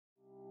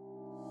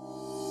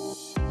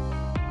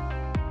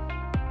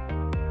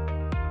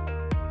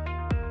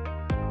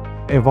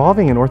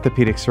Evolving in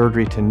orthopedic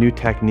surgery to new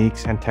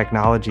techniques and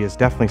technology is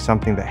definitely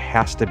something that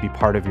has to be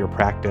part of your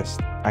practice.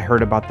 I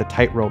heard about the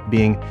TightRope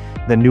being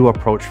the new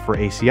approach for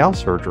ACL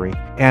surgery.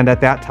 And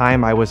at that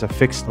time, I was a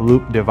fixed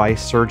loop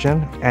device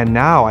surgeon. And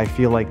now I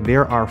feel like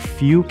there are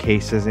few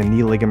cases in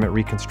knee ligament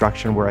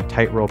reconstruction where a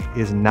TightRope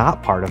is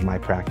not part of my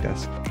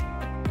practice.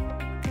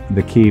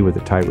 The key with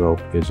the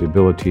TightRope is the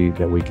ability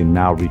that we can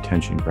now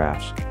retension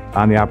grafts.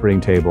 On the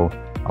operating table,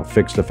 I'll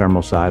fix the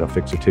femoral side, I'll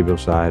fix the tibial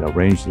side, I'll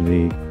range the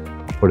knee,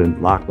 put a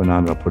lockment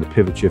on it, I'll put a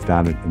pivot shift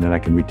on it, and then I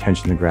can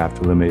retension the graft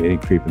to eliminate any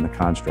creep in the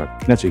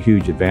construct. And that's a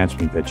huge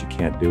advancement that you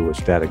can't do with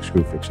static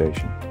screw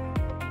fixation.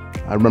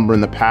 I remember in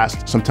the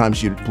past,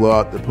 sometimes you'd blow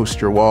out the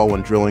posterior wall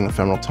when drilling a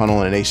femoral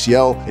tunnel in an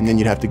ACL, and then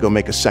you'd have to go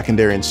make a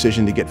secondary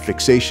incision to get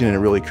fixation, and it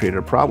really created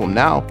a problem.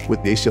 Now,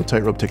 with the ACL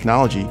TightRope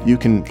technology, you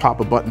can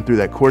pop a button through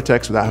that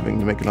cortex without having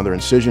to make another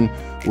incision,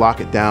 lock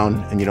it down,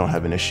 and you don't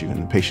have an issue,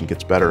 and the patient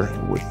gets better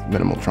with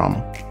minimal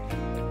trauma.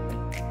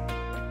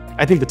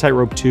 I think the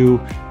TightRope 2,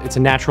 it's a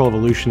natural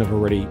evolution of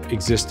already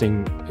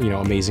existing,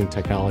 amazing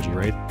technology,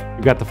 right?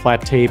 You've got the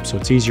flat tape, so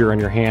it's easier on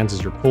your hands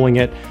as you're pulling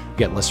it. You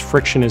get less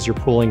friction as you're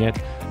pulling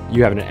it.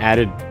 You have an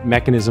added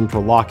mechanism for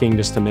locking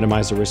just to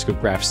minimize the risk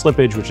of graft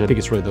slippage, which I think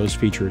is really those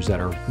features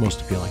that are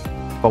most appealing.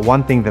 But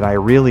one thing that I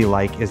really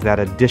like is that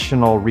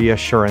additional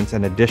reassurance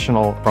and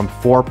additional from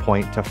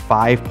 4-point to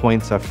 5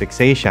 points of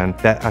fixation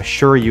that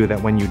assure you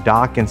that when you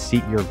dock and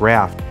seat your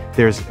graft,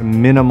 there's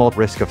minimal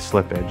risk of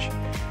slippage,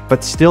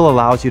 but still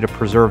allows you to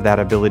preserve that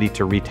ability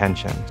to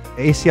retention.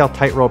 ACL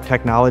TightRope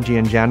technology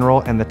in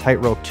general and the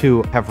TightRope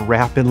 2 have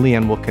rapidly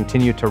and will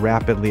continue to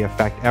rapidly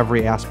affect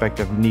every aspect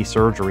of knee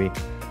surgery.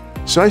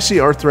 So I see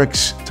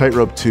Arthrex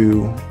TightRope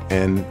 2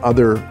 and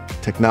other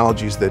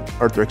technologies that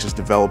Arthrex is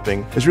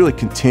developing as really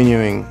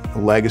continuing a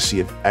legacy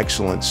of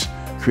excellence,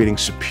 creating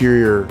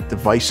superior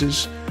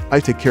devices. I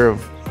take care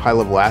of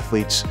high-level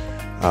athletes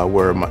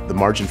where the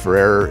margin for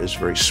error is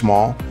very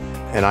small,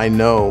 and I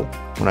know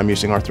when I'm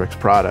using Arthrex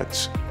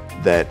products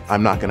that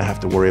I'm not going to have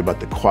to worry about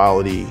the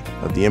quality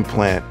of the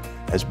implant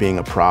as being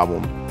a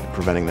problem,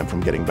 preventing them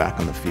from getting back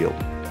on the field.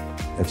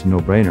 That's a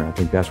no-brainer. I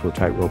think that's where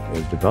TightRope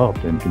has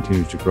developed and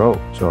continues to grow.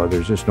 So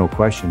there's just no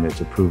question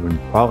it's a proven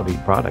quality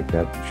product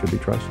that should be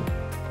trusted.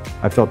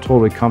 I felt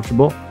totally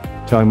comfortable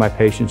telling my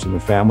patients and the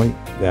family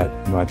that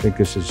I think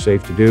this is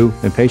safe to do.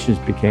 And patients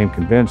became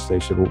convinced.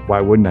 They said, well,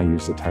 why wouldn't I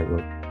use the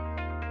TightRope?